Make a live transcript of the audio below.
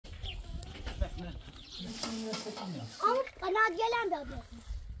قناة جلان بابا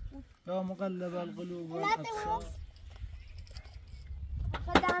يا مقلب القلوب والأبصار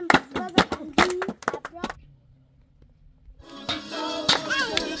قدام بابا عندي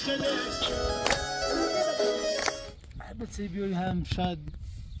أحب تسيبيو هم شاد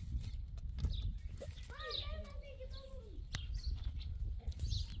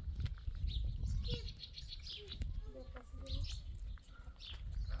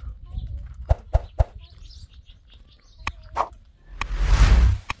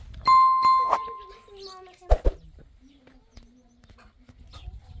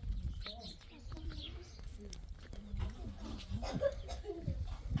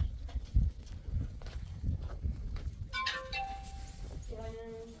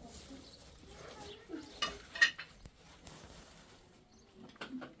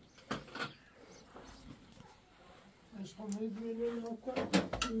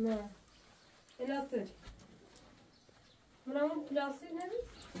نه این اصل من همون پلاسی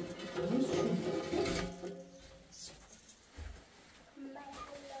نمید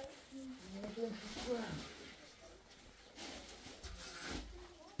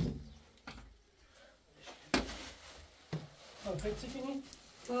فکر کنی؟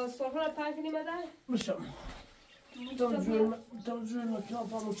 سرخون رو پنگ کنی مدر؟ میشم تمجوی مکیان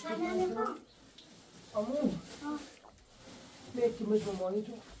پا مچتب نکنم امو میکی مجموعانی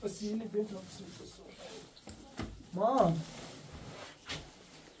تو اسیلی بین تو بسید بسید ما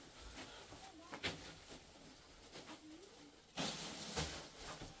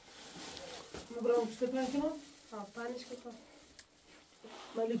مبرام مچتب نکنم؟ پنج کتا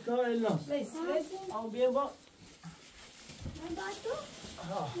ملکا ایلنا لیس او بیا با من باتو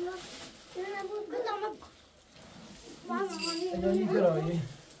ها نه بود کدام اینا نیگرایی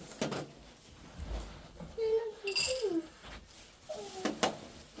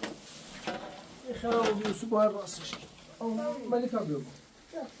خراب بیوسو باید راستش ملکا بیا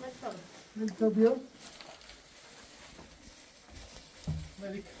ملکا بیا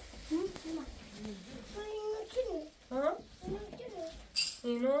ملک ها؟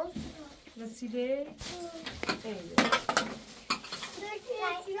 اینو؟ وسیله؟ ایده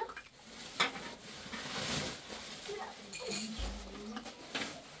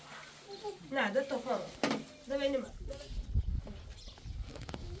نه ده تو خواهم ده بینی من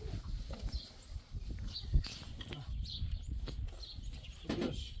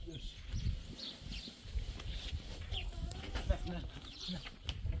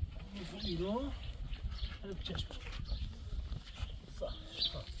ایرو حالا بچشم صح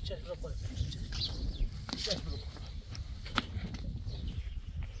بچشم رو کنم بچشم رو کنم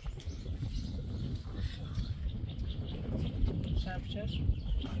شب بچشم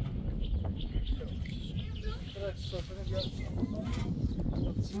برای صفحه بیاد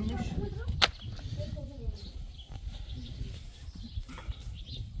سیمش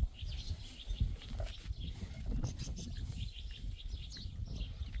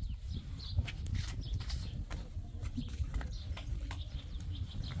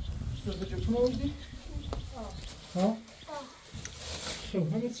موجودی؟ ها؟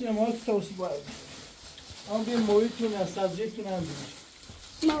 شوف همه چی مال توصیف باید آن بیم مویتون از سبزیتون هم بیدیش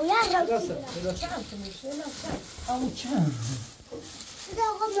مویا درسته درسته همون چند؟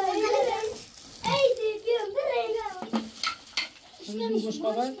 ای دیگه بریم شنیدی گوش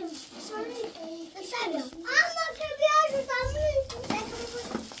خواهد؟ اما که بیاشو تامی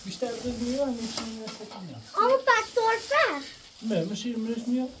بیشتر بزر میاد میشه میاد اما پستور فرق نه مشیر مرش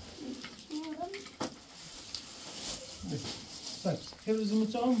میاد بس هروز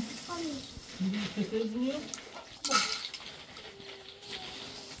متعام کسی میاد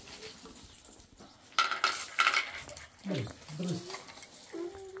درست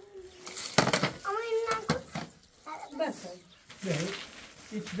اما این نکن بس نه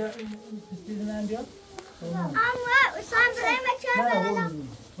هیچ دیدن بیاد اما سان برای ما چهار بلا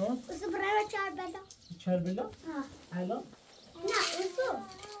ها اسو برای ما چهار بلا چهار بلا الان نه اسو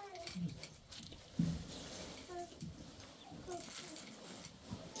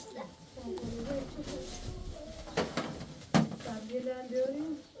سبزیه هم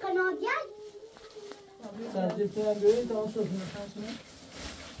بیاریم کنادیان سبزی تو هم بیارید تا آن صبح نکنه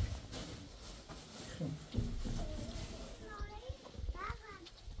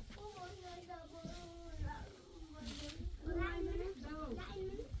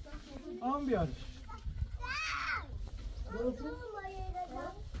آن بیارش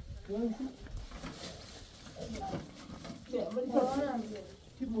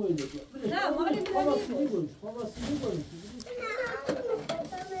نه مالی بیاریم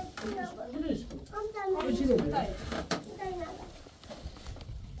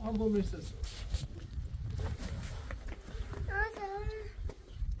آن بوم ریسس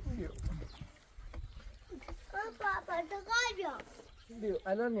پرتقال بیا بیو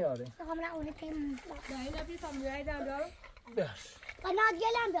الان یاره میخوام اون تیم نه اینا بی تا میایدم بیارم باش قنات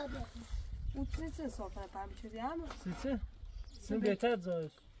گلم بیا اون چه سفره پام شدی اما سه بهتر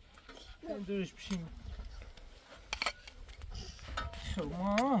زاش دورش بشیم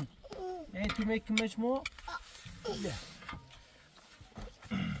شما ای تو میکمش مو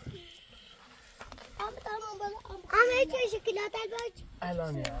اما چه شکلات الباج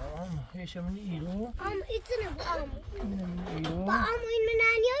الان یا هیچ من ایرو اما ایتونه بو اما من ایرو با اما این من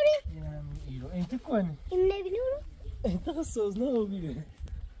نیاری من ایرو انت کنی این نبینورو انت سوز نه بیره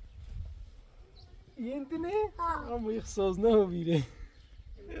انت نه اما یک سوز نه بیره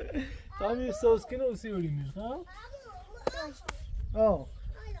تامی سوز کنه اسی ولی میشه آه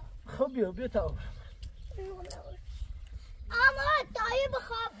خب بیا تا اما تایی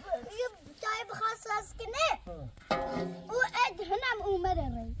بخواب ساز کنه او اد هنم اومده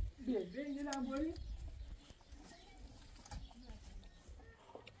ری بیا اینجا نبایی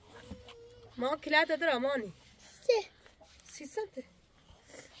ما کلات در امانی سه 3 سنت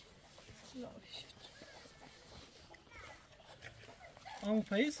اما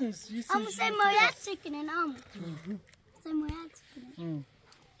پیسن اما سمایت سکنن اما سمایت سکنن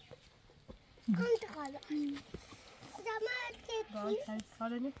انت خاله زمان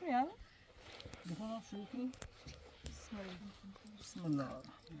سال نمیاد بخوام شروع کنیم بسم الله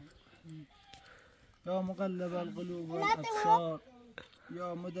يا مقلب القلوب والأبصار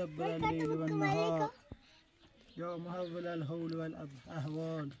يا مدبر الليل والنهار يا مهول الهول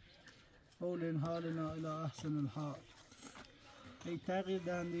والأهوال هول حالنا إلى أحسن الحال ای تغییر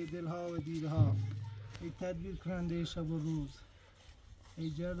دهنده دلها و دیدها ای تدبیر کننده شب و روز ای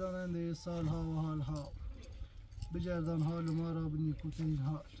گرداننده سالها و حالها بگردان حال ما را به نیکوترین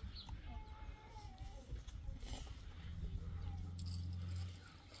حال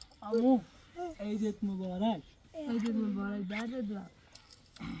عمو عیدت مبارک عید مبارک بعد دو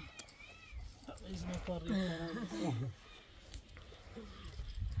اسم طریق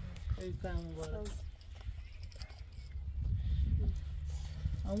عیدت مبارک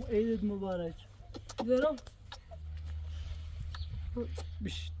عمو عیدت مبارک برو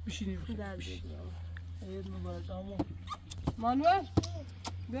بشینیم عید مبارک عمو مانوئل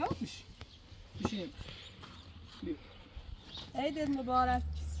بیا بشینیم عید مبارک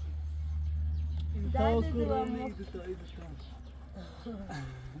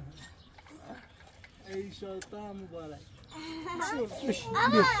ای شاطر مبارک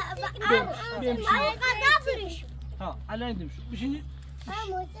ها الان نمیشه بشینید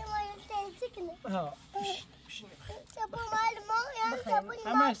ها بشینید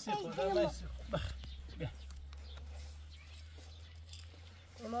همه سیخور بخ بیا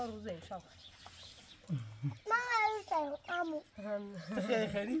اونا روزه انشالله خیلی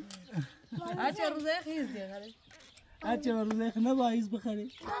خیلی هرچه روزه خیز دیگه هرچه روزه نبایز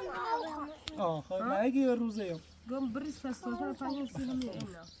بخری خب من اگه روزه یم قوم بريس فالسفرة فاهم سيهم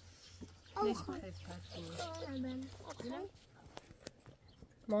يعينا ليش بخيف كاتبين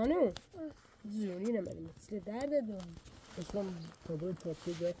مانو زوني لما المثل ده دوم اصلا طبعا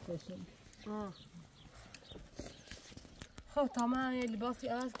پاکی جاک خواستم خب تمام لباسي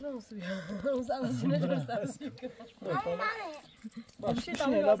عوض كده وصبي عوض نجرس باشی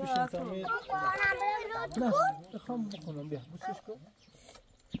لا بشین تامیر نه بخوام بخونم بیا بوسش کن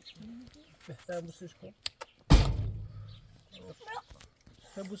بهتر بوسش کن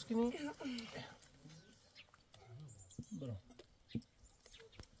بوس کنی برو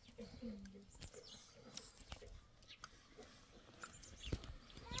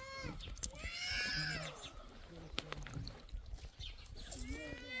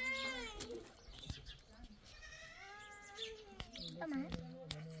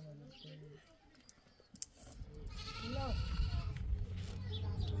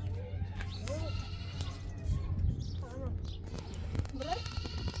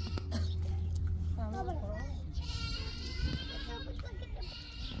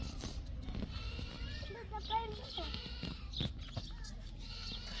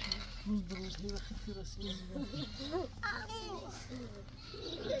روز بروز هی وقتی رسید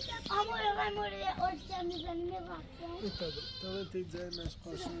اما یه مورد آشتم میزنیم تا تیک زای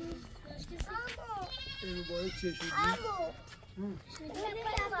مشقاشی اینو باید چه شدی؟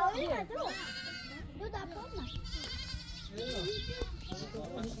 دو دفعه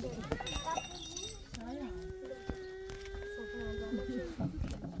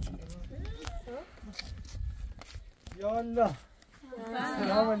یا الله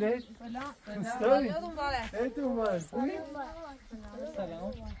سلام علیکم سلام يوم مبارك عید مبارک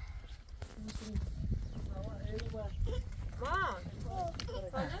سلام ما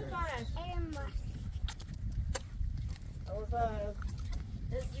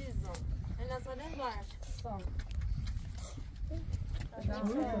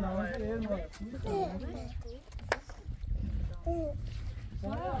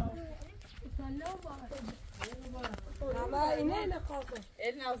اینه نقاطه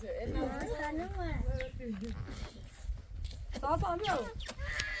النازل سلام بیا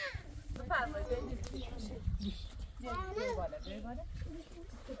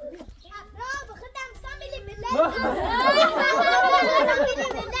برافو خدام صاملي بالله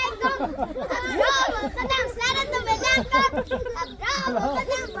برافو خدام سارة بالله برافو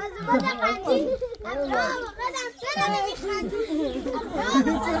خدام بزبطة قاعدين برافو خدام سارة نبي خاندي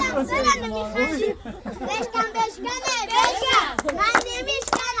برافو خدام سارة نبي خاندي بشكن بشكن من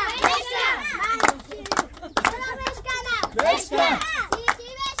نمشكنا بشكن سيتي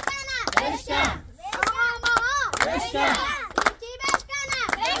بشكنا بشكن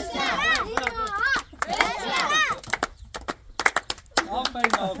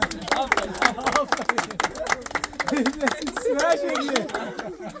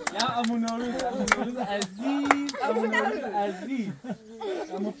يا أبو نوروز عزيز أبو نوروز عزيز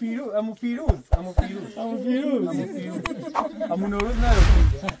أبو فیروز أبو نوروز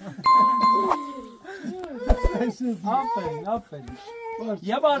آفرین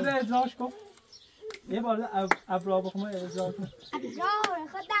یه بار ده ازراش کن یه بار ده ابرا بخمه ازراش کن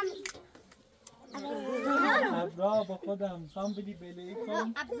ابرا با خودم سامبلی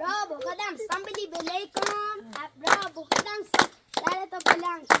بلیکم ابرا با خودم سامبلی بلیکم ابرا با خودم سرتو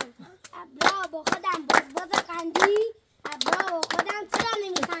بلند کن ابرا با خودم باز قندی ابرا با خودم چرا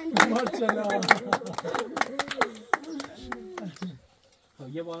نمیخندی ماشاءالله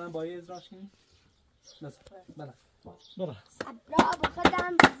یه بارم با یه ازراش کنیم برا ابرا با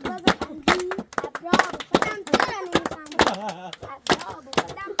خودم باز قندی ابرا با خودم چرا نمیخندی ابرا با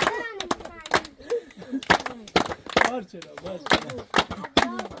خودم چرا نمیخندی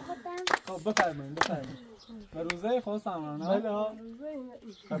خب بفرمایید به روزه خود سمرانه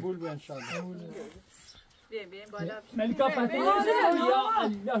قبول به انشاءالله بیا بالا ملیکا پتی یا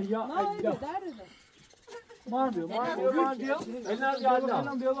الله مار بیا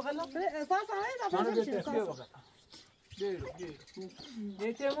اینا بیا بخلا اساس همه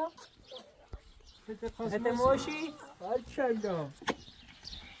اتموشی بارکالله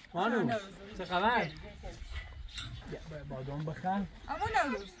مانو چه خبر بادام بخیر اما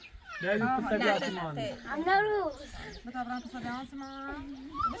نوروز داری پسر مان نوروز بتابران پسر مان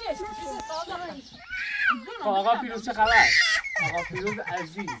آقا فیروز چه خبر آقا فیروز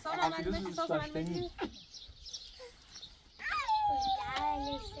عزیز آقا فیروز تاشکانی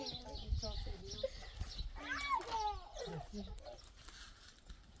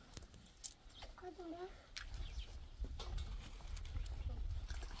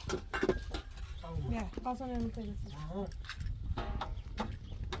بیا قاسم نمیتونی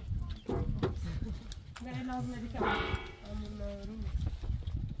نه لازم ندیکم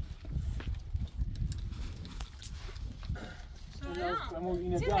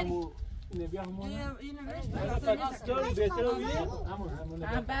اینه بیا همون اینو بهتر رو بیه همون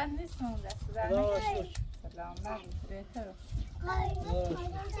بد نیست اون دست سلام بهتر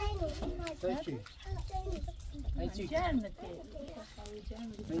چی؟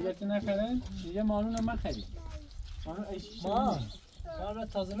 میگه نخرن؟ یه مانون من خرید مانون را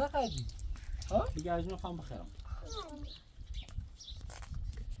تازه نخریدی دیگه از میخوام بخرم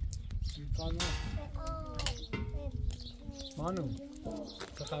مانو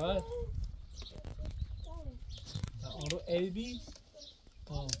چه خبر؟ آن رو ایدی؟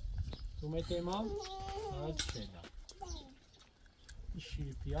 تو میت امام؟ آج شدم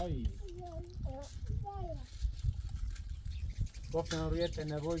شیرپیایی گفتم روی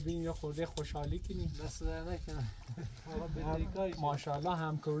تنوع بین یا خورده خوشحالی کنیم دست در نکنم ماشاءالله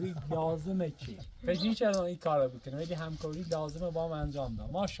همکاری لازمه چی فکر چرا این کارو بکنم ولی همکاری لازمه با من انجام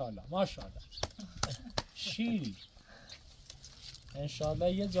داد ماشاءالله شیری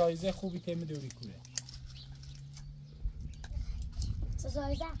انشالله یه جایزه خوبی تیم دوری کوره چه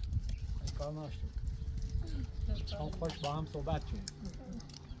جایزه؟ کار ناشته خوش با هم صحبت کنیم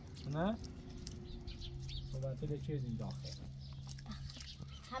نه؟ صحبت به چیزی داخل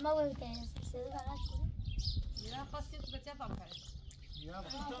همه باید که سیده فقط کنیم یا خواستی تو بچه فهم کرد یا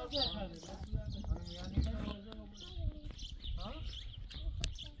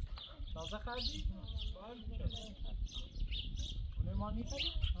تازه خریدی؟ اونه ما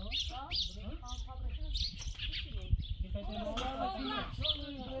نیخری؟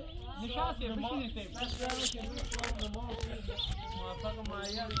 نشاسته بشینید موفق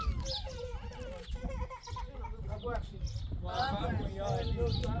معیاری موفق یا علی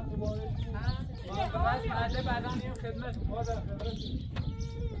موفقات معده بعدا میام خدمت ما در خدمت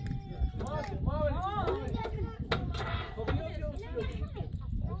ما خب بیا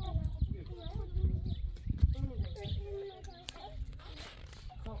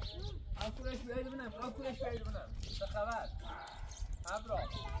برو کولش برید بنام چه خبر؟ ابرا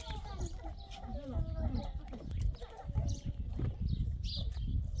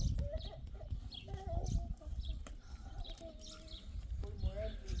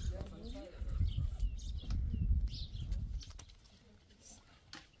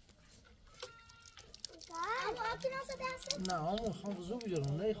نه همون خان بزرگ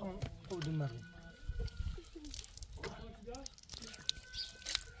بیارم نه خان خودم مریم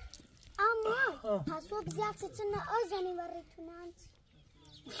اما صبح زیاد ستن آزنی ورتونند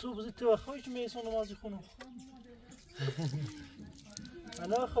صبح زیاد تو خویش میسون نمازی خونم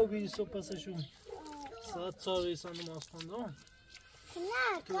انا خوابی صبح پسشون ساعت 4 ایسان نماز خوندم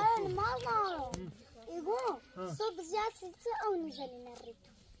نه کار نماز نارم ایگو صبح زیاد ستن اونی زنی نرید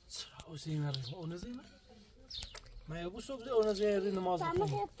چرا اوزی مریم اون زی مریم ما یبو صبح اون زی نماز خونم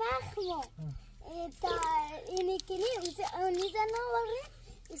تمام فخمو تا اینی کنی اونی زن نوری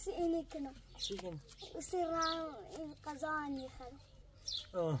اسی اینی کنم چی کنم اسی راه این قضانی خرم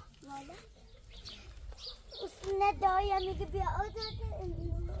والا اسی ندایا میگه بیا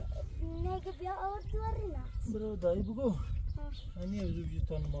نگه بیا آورد دوری نه برو دایی بگو من یه وزو بجی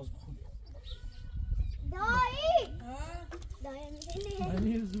تا نماز بخون دایی دایی میگه نه من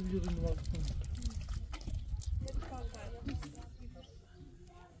یه وزو بجی تا نماز بخون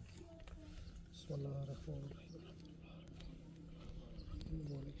بسم الله الرحمن الرحیم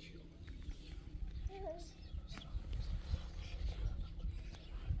مالک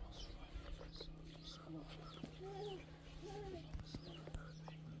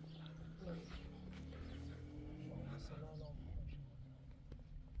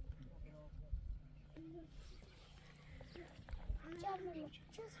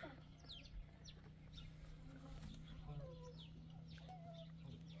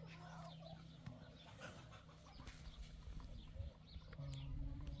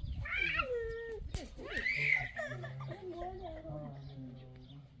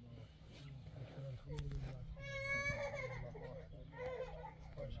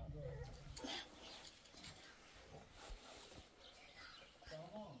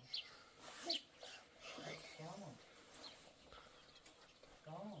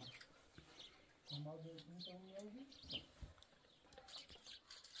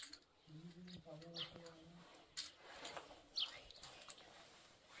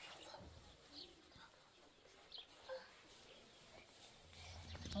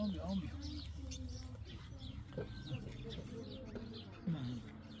آمی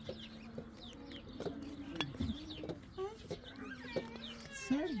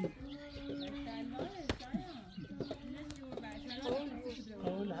سردی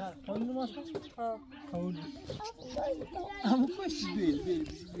قول ها قول نماز قول اما خوش بیل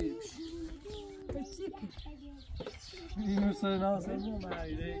اینو سر ناسر مو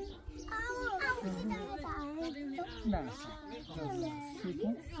معایده نه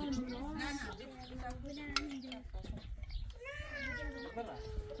سیکن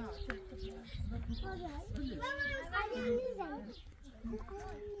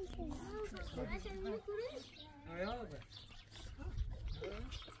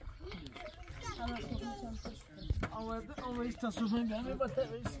Ama işte sözün gelme batı.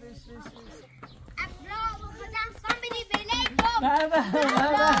 Bravo kadam somebody beleko.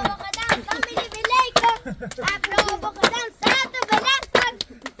 Bravo kadam somebody beleko. Bravo kadam saat beleko.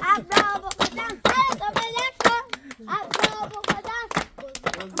 Bravo kadam saat beleko. Bravo kadam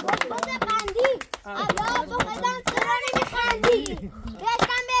بوده قندی برافو قدم چرا نمیخندی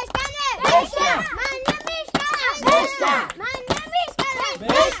بشکن من نمیشکنم من نمیشکنم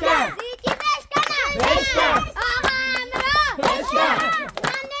زیتی بشکنم آقا امرا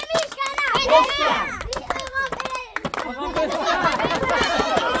من نمیشکنم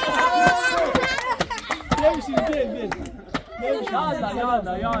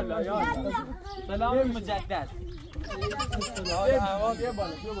يلا سلام مجدد بیا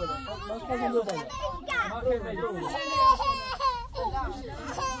بالا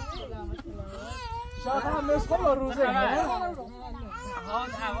شاید هم مسخول روزه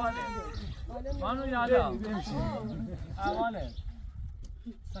احواله مانو یالا احواله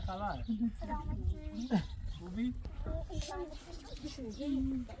چه خبر خوبی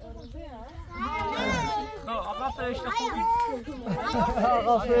آقا فرشته خوبی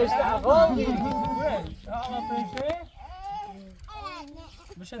آقا فرشته خوبی آقا فرشته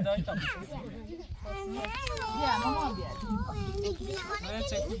میشه دایی تا بیا مامان بیا نه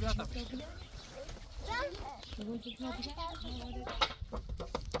چکی بیا تا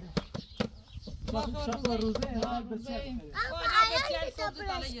شب روزه حال بسیار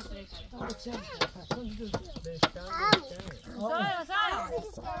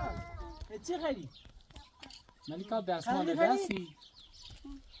چی خیلی؟ ملیکا دستمال دستی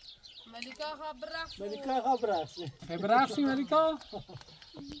ملیکا خواب برقص ملیکا خواب برقصی برقصی ملیکا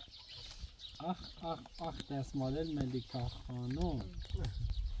آخ دستمال ملیکا خانم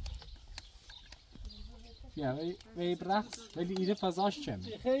بیا وی برقص ولی ایده فضاش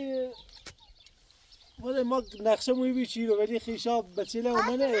چمه خیلی ولی ما نقشه موی بیچی رو ولی خیشا بچه له و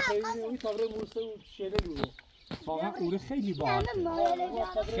منه خیلی تابره موسته و شده رو واقعا اوره خیلی باحال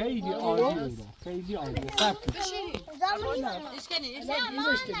خیلی عالی اوره خیلی عالی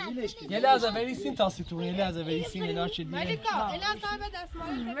یه لحظه بریسین تا سیتون یه لحظه بریسین اینا چه دیگه ملیکا اینا صاحب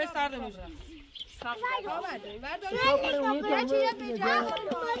دستمال به سرده میشه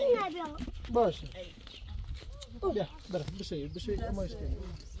باشه بیا برم بشه اما اشکلی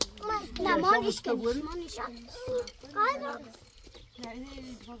نه ما اشکلی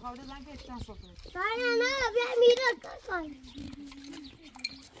نه بیا میره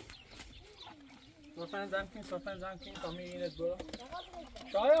سرفن زن کن تا میرینت برو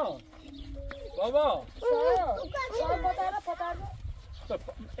شایان بابا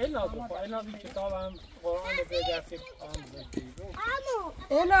اینا بی کتاب هم قرآن رو بگرسیم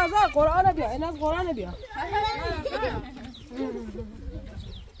این از قرآن بیا این از قرآن بیا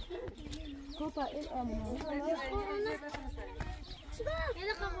کوپا این آمون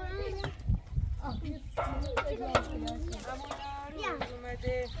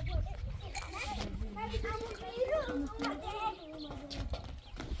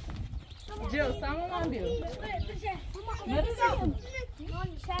Jill, someone on you.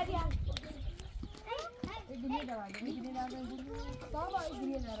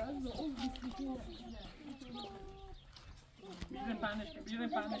 بیرون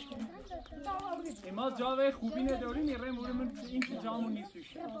پهنش کنیم ما جاوه خوبی نداریم میرم من این که جامون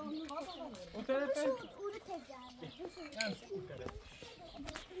نیستوش اون طرفه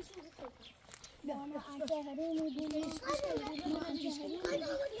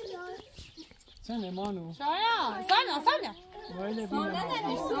سنه مانو سانا وایله بینم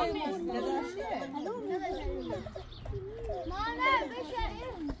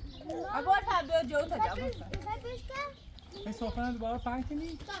اگه تا جو تا جا این سفره دوباره پنگ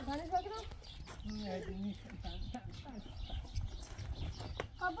کنی؟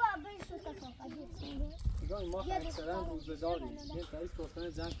 نگاه ما اکثرا روزداریم یه تایی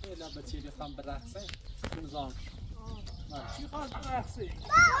سفره جنگ کنی لبه چیلی خواهم برقصه کنزان چی خواست برقصه؟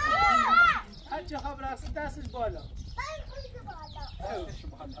 هر چی خواه برقصه دستش بالا دستش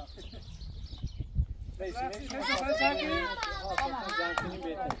بالا برقصه سفره جنگ کنی؟ سفره جنگ کنی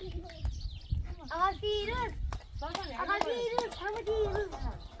بهتر آقا فیروز آقا فیروز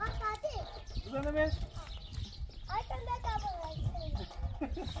بزنمش؟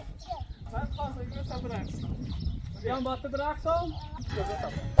 من خواستم که بسا برقص بیام با تو برقصم؟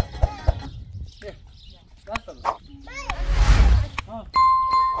 دست رو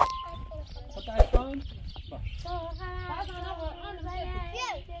خود اشکان؟ باش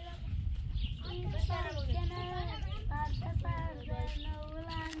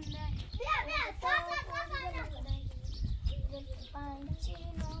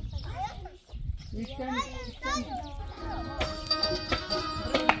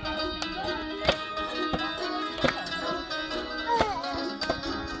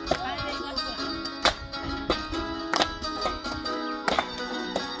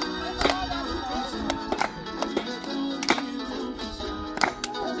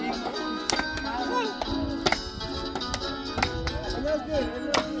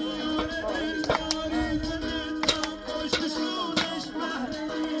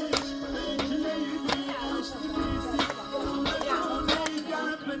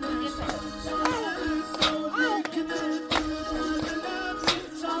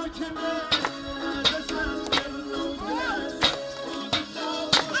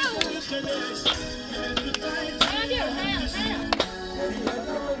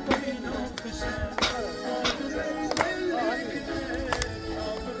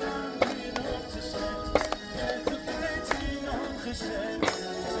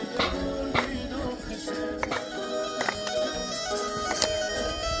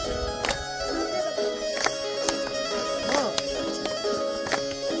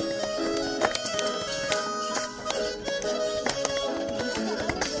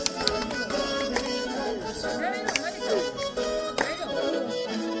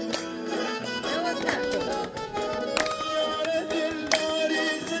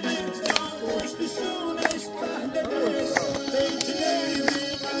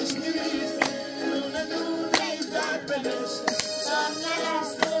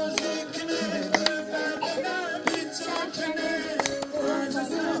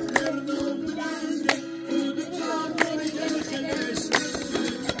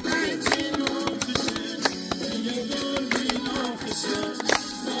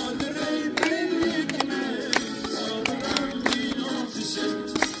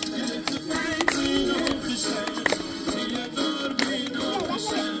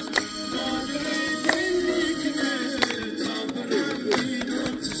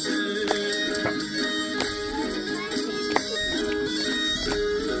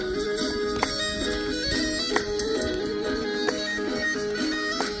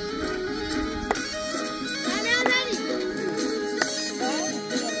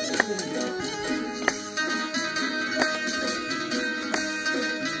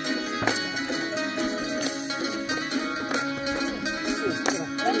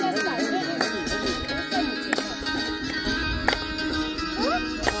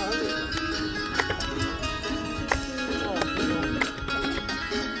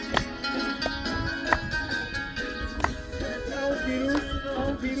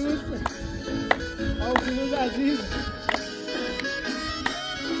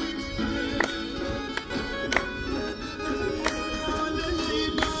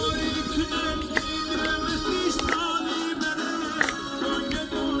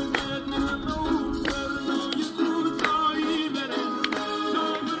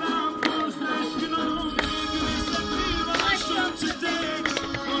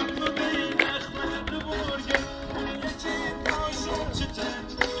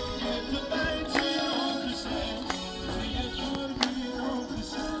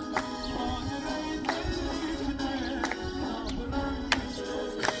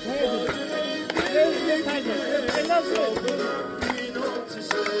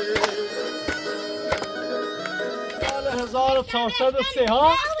سال 1403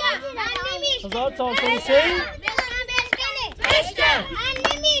 ها 1403 بشکن من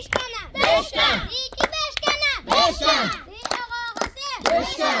نمیشکنم بشکن یکی بشکنم بشکن آقا حسین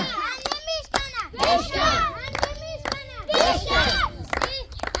بشکن من نمیشکنم بشکن من نمیشکنم بشکن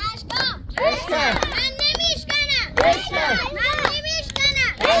اشکان بشکن من نمیشکنم بشکن من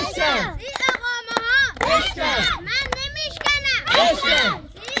نمیشکنم بشکن آقا ماها بشکن من نمیشکنم بشکن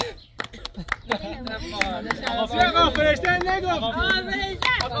آقا فرشته نگفت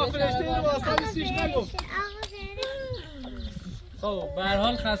آقا فرشته رو واسه سیش نگفت خب به هر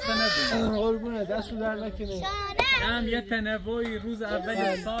حال خسته نباشید قربونه دست در نکنه هم یه تنوعی روز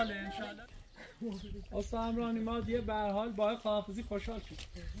اول سال ان شاء الله استاد امرانی ما دیگه به هر حال با خداحافظی خوشحال شد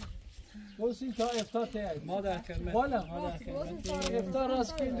بسین تا افطار تیار ما در خدمت بالا افطار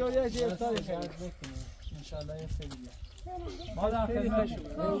راست کن دوریا که افطار کرد ان شاء الله یه سری ما در خدمت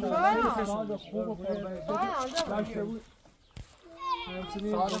شما خوب و داشته بود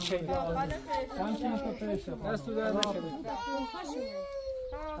همچنین همچنین تو فرشته دست تو در نکنه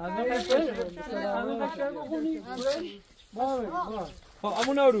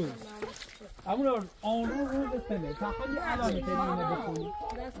امون نوروز آن رو بسنه تا خیلی الان ترینه بخونی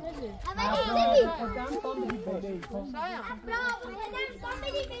قدام سام بدی بیلی کن سام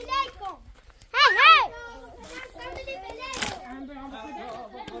بدی بیلی کن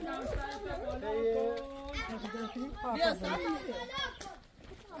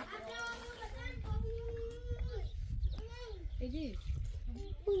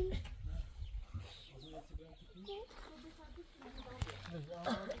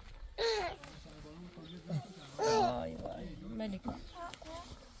وای وای ملکه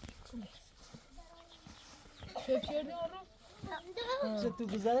شوف کردی اون رو تو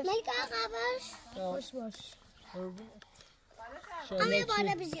گذشت ملکه خبرش خوش باش همه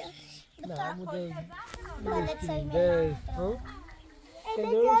بالا بزیار نه موده بالت سایی ده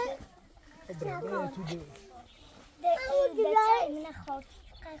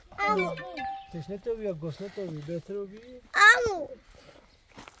امو تشنه تو بیا گسنه تو بیا بهتر رو بیا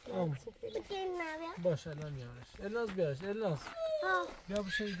امو باشه الان میارش الناس بیارش الناس بیا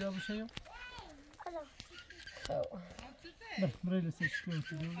بشه برای لسه چیکار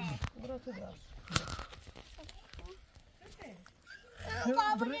کنیم برو تو دار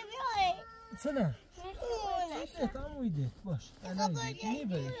چه نه تمام ایده باش الان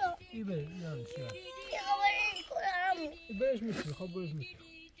میبری یارش برش میتونی خب برش میتونی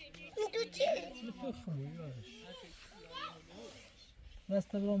تو چی؟ تو خمو یارش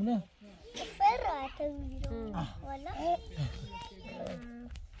دست برام نه فرات بیرون والا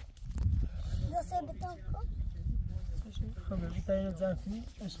دست بتون خب بیتاین زن کنی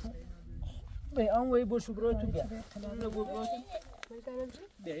عشق به آن وی برش برای تو بیا نه برو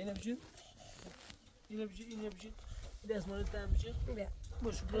بیا اینم بجین دست مال تام بجین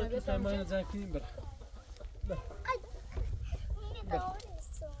برش برای تو تمام زن کنی بر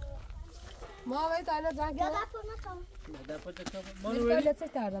ما باید اینا زنگ یا کنم دپو نکن ما من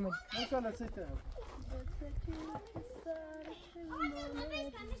کار لسه کردم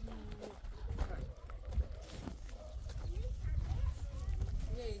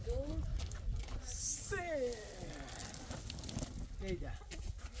ایده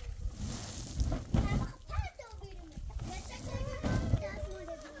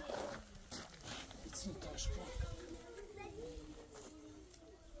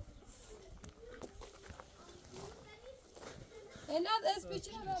اینا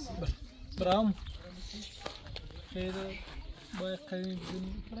اسپیچی ندارم برام خیر باید قریم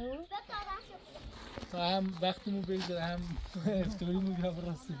بزنیم تا هم وقتمو بگذاره هم افتاریمو بیا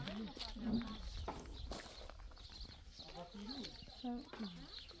برسیم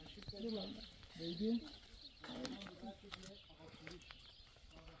بیدیم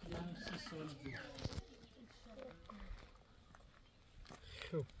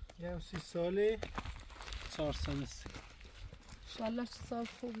یه 30 ساله 4 سنه است انشالله سال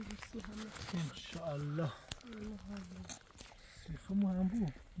خوبی بسی همه انشالله سیخمو هم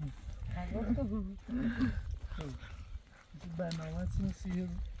بود برنامه چون 30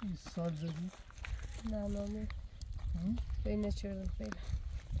 سال زدی برنامه فیلم چردم فیلم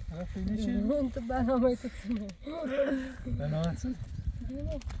فیلم چی؟ اون تو برنامه تو چونه برنامه چون؟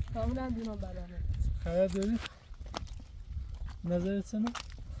 دینو کاملا دینو برنامه خبر داری؟ نظرت چنه؟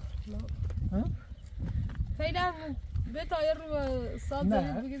 نه فیلم به تایر رو سال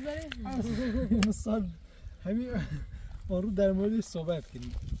زدید بگذاری؟ این سال همین آن رو در موردش صحبت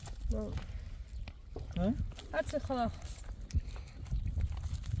کنیم هرچی خدا خواست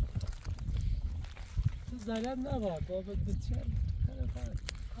تو زلب نباد بابا دوتیان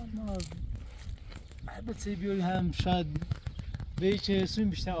البته بیاری هم شاید به هیچ رسون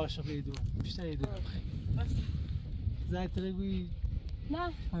بیشتر عاشق ایدو بیشتر ایدو زاید ترگوی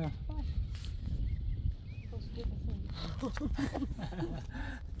نه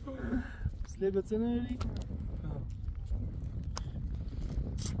سلی بچه نهاری؟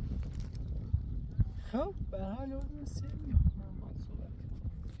 خب برحال اون سیمی من باید صحبت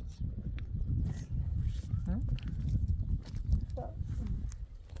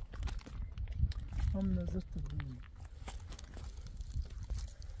هم نظر تبینیم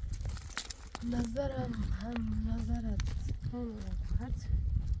نظرم هم نظرت هم راحت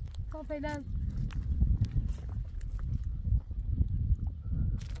تا فعلا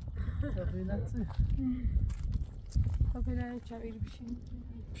تا فعلا کمیر بشین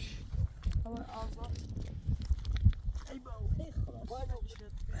اما آزاد ای باو ای خلاص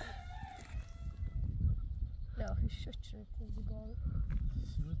لا أخي الشجرة الزقار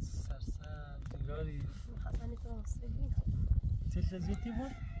شروط سرسبز نگاری حسنی تو مستقیم تلویزیونی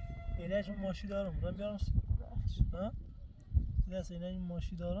بود اینش ماشی دارم من بیارم ها دست اینش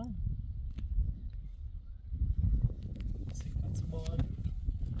ماشی دارم سکوت بار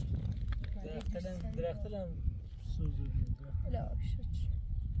درختلم سوزوندیم لا الشجرة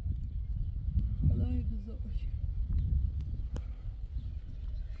خدای بزرگ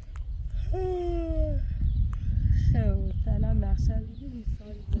خب سلام نقشه دیدی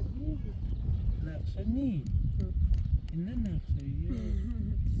سال زدی نقشه نی این نه نقشه یه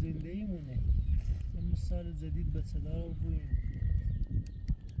زنده ای مونه اما سال جدید به صدا رو بویم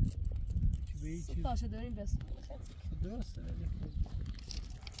چی به هیچی تاشه داریم بس درسته ولی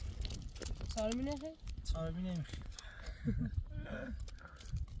سارمی نخیر؟ سارمی نمیخید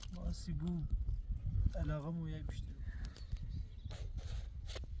ما سیبو علاقه مویه بیشتر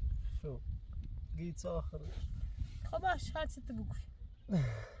شو گیت آخرش خب باش هر چی تو بگوی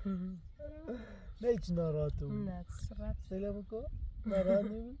نه هیچ ناراحت بود نه تصرف سلام بکن ناراحت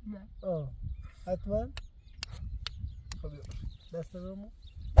نبود نه آه حتما خب یه دست برمو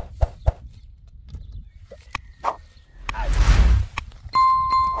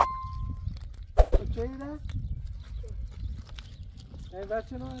اوکی نه؟ این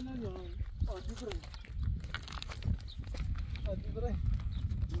بچه نه نه عادی برای